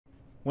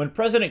When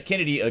President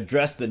Kennedy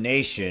addressed the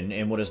nation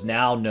in what is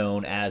now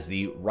known as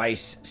the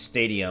Rice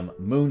Stadium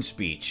Moon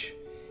Speech,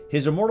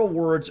 his immortal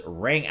words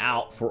rang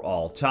out for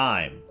all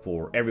time,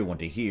 for everyone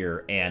to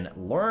hear and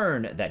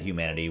learn that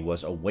humanity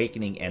was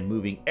awakening and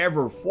moving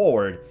ever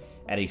forward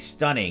at a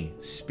stunning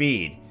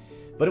speed.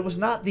 But it was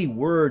not the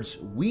words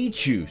 "we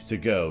choose to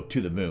go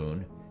to the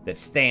moon" that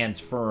stands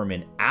firm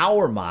in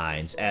our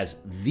minds as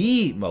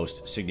the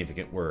most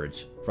significant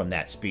words from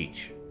that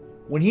speech.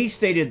 When he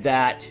stated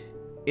that,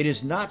 "It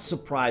is not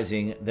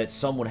surprising that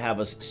some would have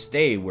us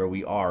stay where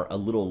we are a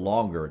little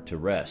longer to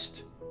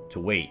rest, to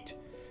wait.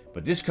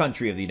 But this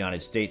country of the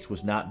United States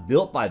was not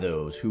built by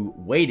those who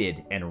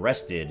waited and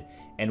rested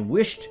and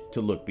wished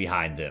to look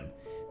behind them.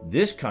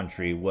 This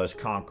country was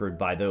conquered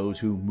by those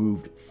who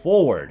moved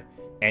forward,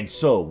 and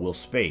so will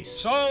space."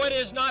 So it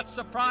is not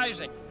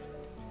surprising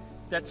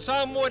that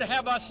some would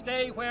have us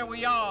stay where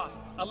we are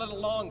a little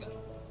longer,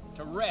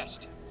 to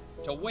rest,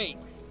 to wait.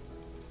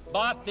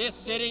 But this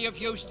city of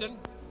Houston,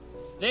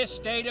 this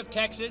state of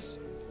Texas,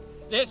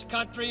 this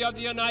country of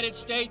the United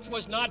States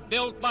was not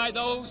built by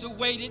those who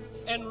waited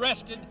and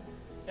rested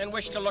and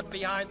wished to look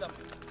behind them.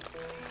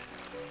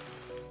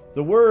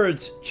 The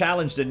words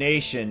challenged a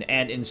nation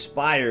and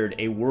inspired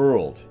a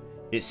world.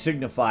 It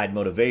signified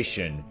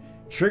motivation,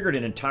 triggered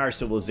an entire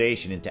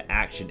civilization into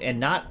action, and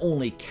not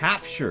only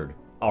captured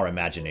our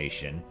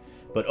imagination,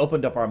 but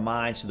opened up our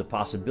minds to the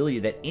possibility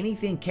that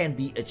anything can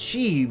be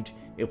achieved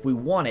if we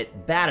want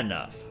it bad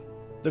enough.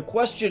 The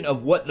question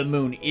of what the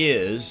moon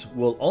is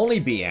will only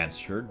be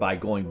answered by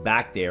going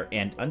back there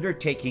and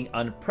undertaking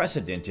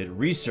unprecedented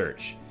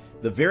research.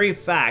 The very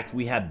fact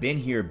we have been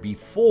here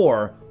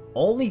before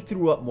only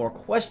threw up more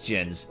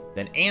questions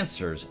than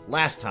answers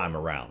last time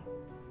around.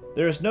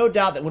 There is no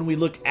doubt that when we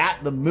look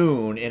at the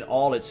moon in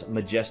all its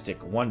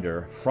majestic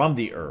wonder from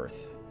the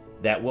Earth,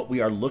 that what we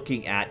are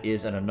looking at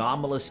is an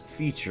anomalous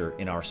feature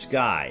in our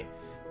sky,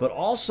 but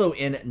also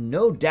in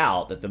no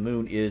doubt that the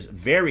moon is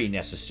very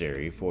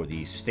necessary for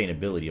the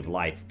sustainability of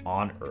life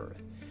on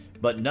Earth.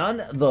 But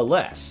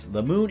nonetheless,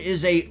 the moon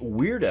is a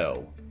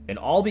weirdo, and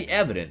all the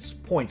evidence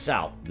points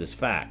out this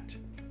fact.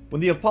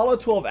 When the Apollo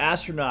 12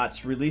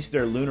 astronauts released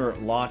their lunar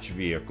launch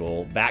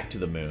vehicle back to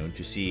the moon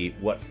to see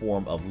what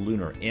form of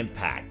lunar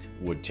impact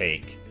would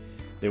take,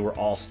 they were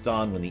all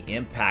stunned when the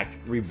impact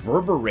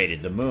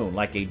reverberated the moon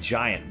like a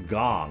giant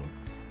gong,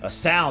 a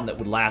sound that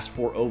would last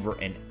for over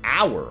an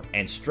hour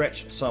and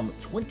stretch some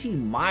 20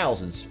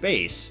 miles in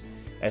space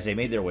as they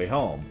made their way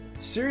home,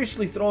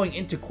 seriously throwing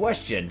into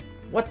question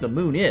what the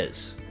moon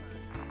is.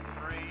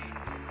 3,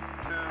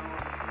 2,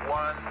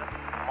 1,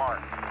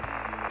 mark.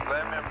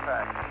 Limb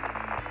impact.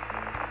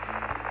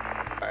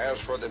 As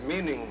for the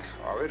meaning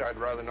of it, I'd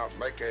rather not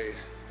make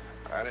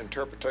an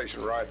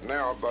interpretation right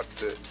now, but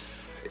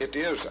it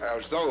is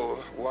as though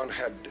one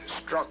had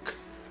struck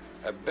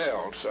a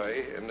bell,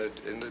 say, in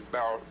the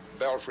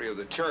belfry of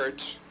the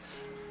church,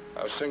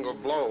 a single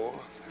blow,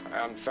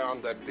 and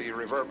found that the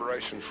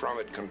reverberation from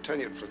it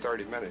continued for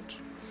 30 minutes.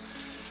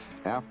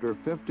 After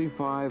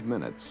 55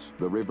 minutes,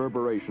 the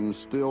reverberation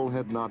still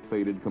had not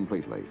faded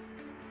completely.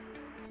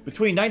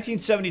 Between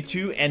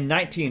 1972 and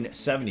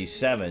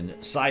 1977,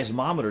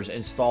 seismometers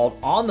installed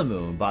on the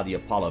moon by the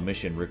Apollo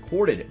mission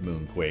recorded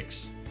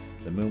moonquakes.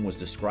 The moon was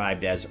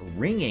described as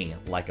ringing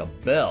like a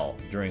bell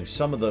during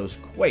some of those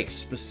quakes,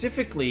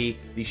 specifically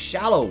the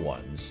shallow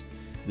ones.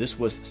 This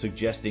was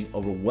suggesting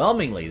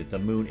overwhelmingly that the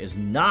moon is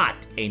not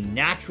a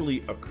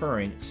naturally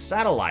occurring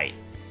satellite.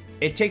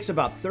 It takes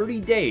about 30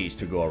 days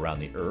to go around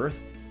the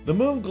Earth. The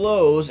moon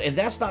glows, and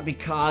that's not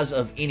because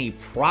of any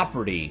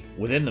property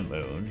within the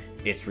moon.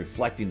 It's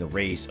reflecting the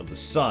rays of the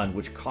sun,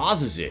 which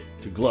causes it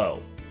to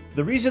glow.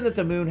 The reason that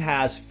the moon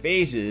has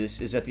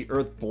phases is that the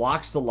Earth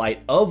blocks the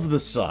light of the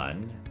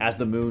sun as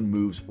the moon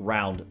moves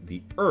around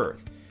the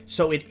Earth.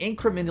 So it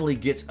incrementally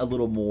gets a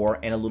little more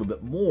and a little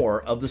bit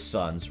more of the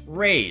sun's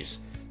rays.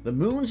 The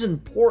moon's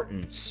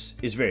importance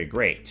is very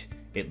great.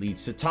 It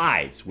leads to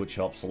tides, which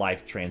helps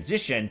life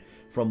transition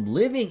from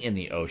living in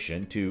the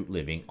ocean to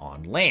living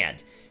on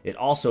land. It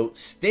also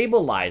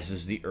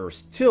stabilizes the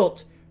Earth's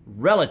tilt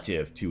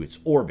relative to its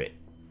orbit.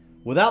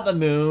 Without the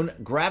moon,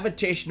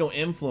 gravitational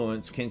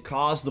influence can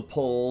cause the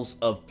poles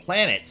of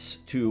planets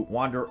to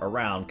wander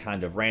around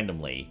kind of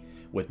randomly.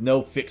 With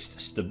no fixed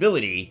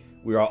stability,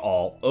 we are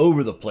all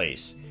over the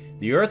place.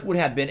 The Earth would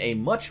have been a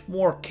much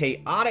more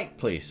chaotic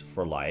place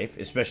for life,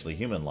 especially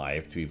human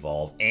life, to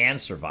evolve and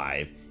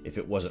survive if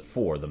it wasn't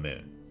for the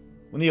moon.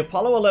 When the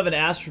Apollo 11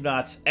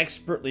 astronauts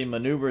expertly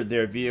maneuvered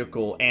their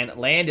vehicle and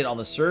landed on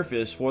the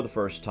surface for the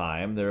first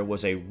time, there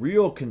was a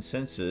real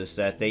consensus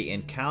that they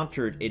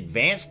encountered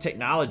advanced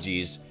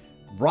technologies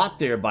brought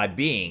there by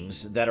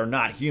beings that are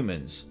not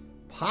humans,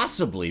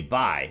 possibly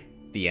by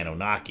the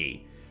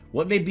Anunnaki.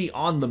 What may be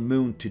on the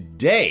moon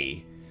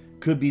today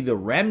could be the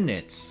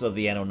remnants of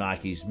the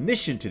Anunnaki's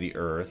mission to the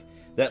Earth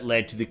that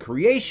led to the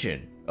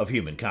creation of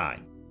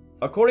humankind.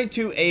 According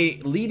to a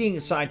leading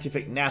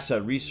scientific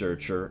NASA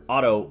researcher,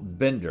 Otto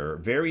Bender,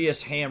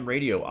 various ham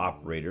radio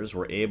operators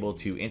were able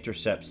to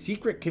intercept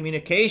secret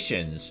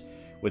communications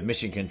with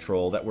mission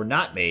control that were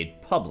not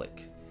made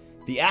public.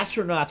 The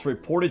astronauts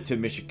reported to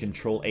Mission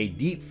Control a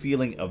deep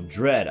feeling of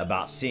dread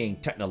about seeing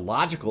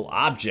technological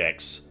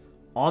objects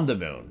on the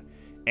moon,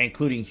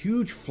 including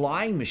huge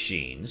flying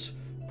machines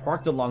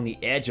parked along the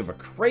edge of a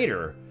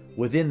crater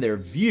within their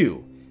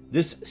view.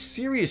 This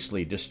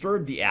seriously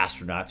disturbed the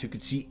astronauts, who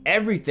could see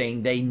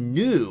everything they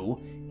knew.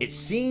 It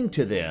seemed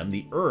to them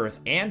the Earth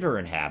and her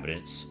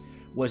inhabitants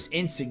was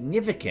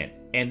insignificant,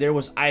 and there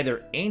was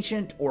either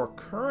ancient or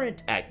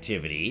current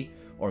activity,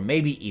 or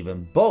maybe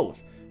even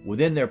both,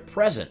 within their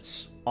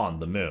presence on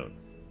the moon.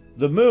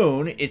 The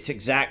moon, its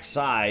exact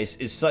size,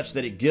 is such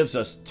that it gives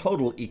us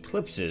total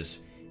eclipses.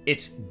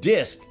 Its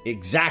disk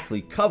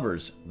exactly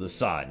covers the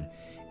sun,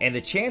 and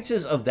the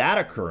chances of that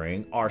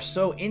occurring are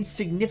so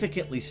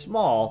insignificantly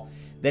small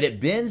that it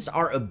bends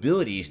our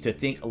abilities to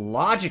think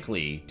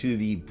logically to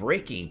the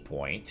breaking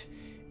point.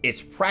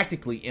 It's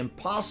practically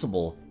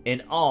impossible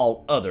in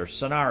all other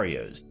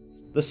scenarios.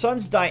 The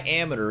sun's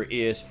diameter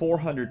is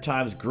 400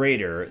 times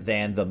greater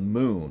than the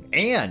moon,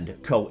 and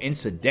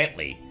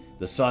coincidentally,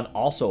 the sun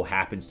also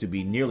happens to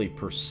be nearly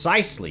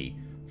precisely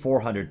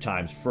 400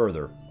 times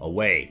further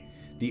away.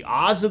 The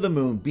odds of the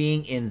moon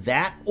being in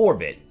that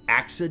orbit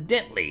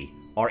accidentally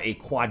are a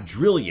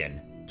quadrillion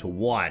to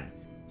 1.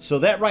 So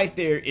that right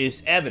there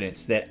is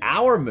evidence that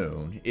our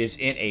moon is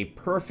in a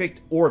perfect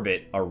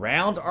orbit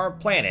around our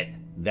planet.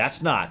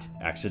 That's not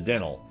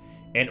accidental.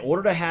 In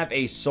order to have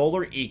a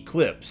solar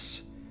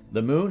eclipse,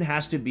 the moon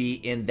has to be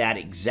in that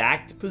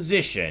exact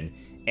position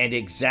and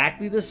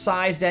exactly the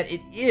size that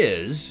it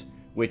is,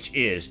 which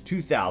is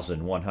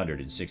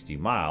 2,160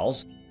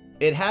 miles.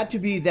 It had to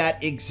be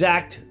that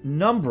exact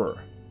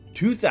number,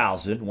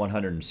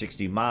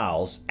 2,160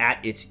 miles,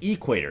 at its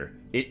equator.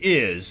 It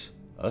is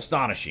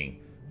astonishing.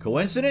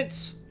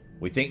 Coincidence?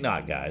 We think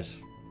not, guys.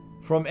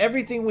 From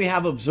everything we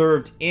have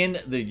observed in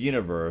the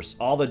universe,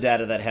 all the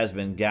data that has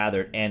been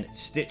gathered and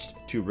stitched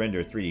to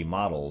render 3D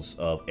models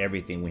of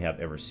everything we have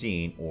ever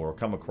seen or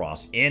come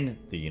across in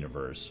the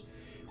universe,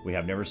 we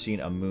have never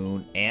seen a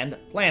moon and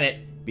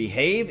planet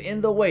behave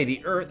in the way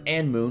the Earth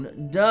and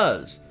moon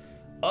does.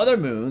 Other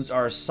moons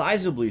are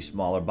sizably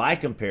smaller by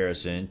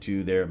comparison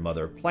to their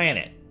mother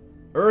planet.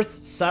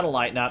 Earth's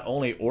satellite not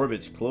only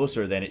orbits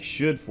closer than it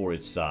should for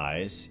its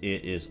size,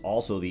 it is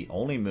also the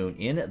only moon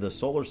in the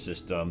solar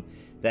system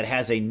that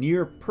has a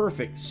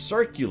near-perfect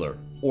circular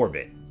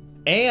orbit.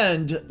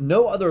 And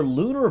no other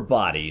lunar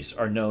bodies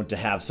are known to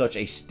have such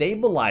a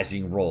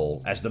stabilizing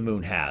role as the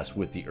moon has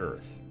with the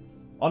Earth.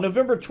 On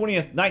November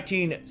 20th,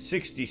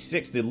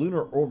 1966, the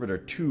Lunar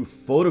Orbiter 2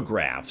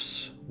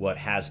 photographs what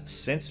has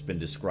since been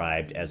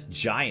described as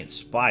giant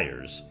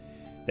spires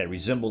that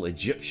resemble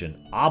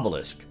Egyptian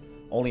obelisks,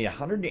 only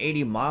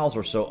 180 miles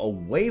or so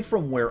away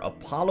from where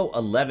Apollo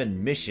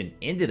 11 mission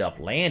ended up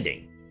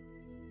landing.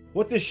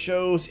 What this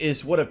shows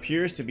is what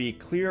appears to be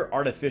clear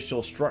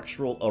artificial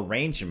structural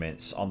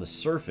arrangements on the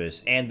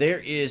surface, and there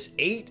is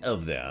 8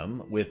 of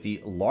them, with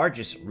the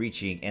largest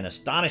reaching an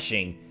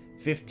astonishing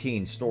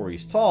 15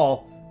 stories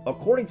tall,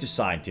 according to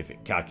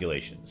scientific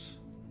calculations.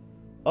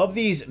 Of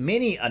these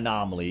many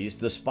anomalies,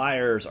 the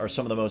spires are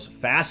some of the most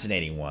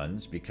fascinating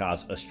ones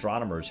because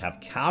astronomers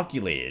have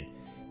calculated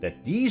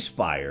that these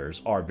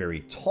spires are very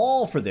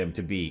tall for them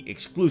to be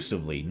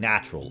exclusively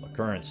natural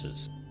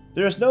occurrences.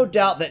 There is no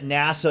doubt that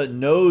NASA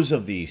knows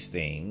of these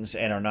things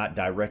and are not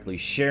directly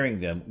sharing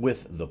them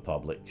with the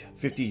public.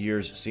 50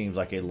 years seems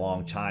like a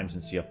long time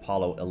since the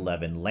Apollo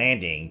 11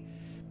 landing,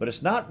 but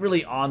it's not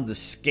really on the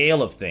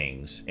scale of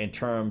things in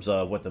terms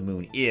of what the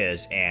moon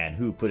is and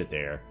who put it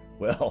there.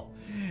 Well,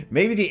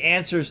 maybe the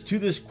answers to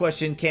this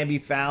question can be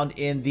found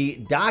in the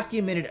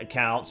documented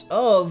accounts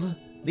of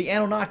the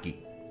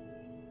Anunnaki.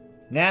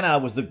 Nana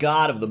was the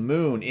god of the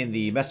moon in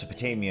the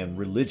Mesopotamian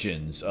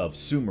religions of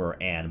Sumer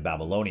and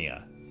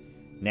Babylonia.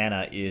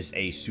 Nana is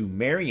a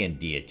Sumerian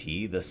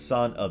deity, the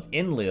son of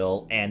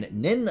Enlil and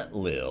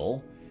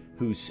Ninlil,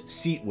 whose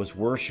seat was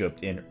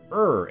worshipped in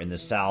Ur in the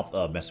south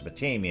of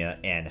Mesopotamia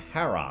and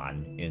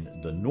Haran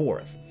in the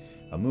north.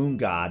 A moon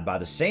god by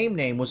the same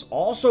name was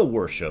also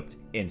worshipped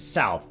in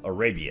South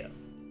Arabia.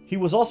 He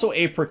was also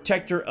a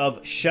protector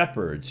of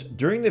shepherds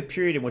during the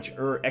period in which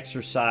Ur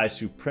exercised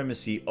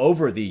supremacy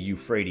over the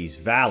Euphrates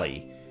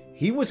Valley.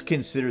 He was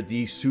considered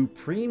the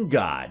supreme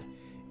god.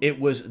 It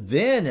was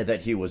then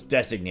that he was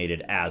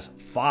designated as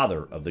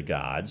Father of the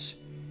Gods,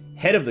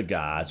 Head of the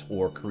Gods,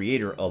 or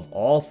Creator of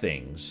all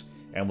things,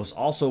 and was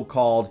also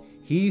called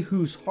He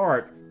whose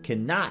heart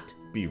cannot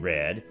be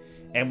read,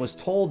 and was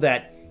told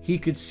that he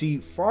could see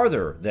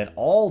farther than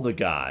all the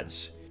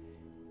gods.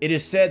 It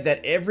is said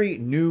that every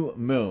new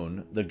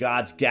moon, the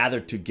gods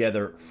gathered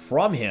together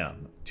from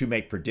him to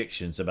make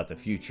predictions about the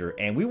future,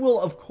 and we will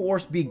of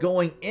course be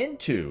going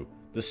into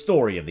the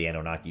story of the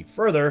Anunnaki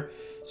further,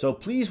 so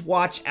please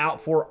watch out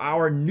for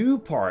our new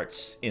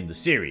parts in the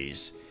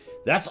series.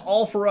 That's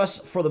all for us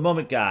for the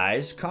moment,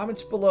 guys.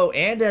 Comments below,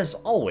 and as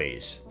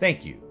always,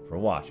 thank you for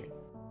watching.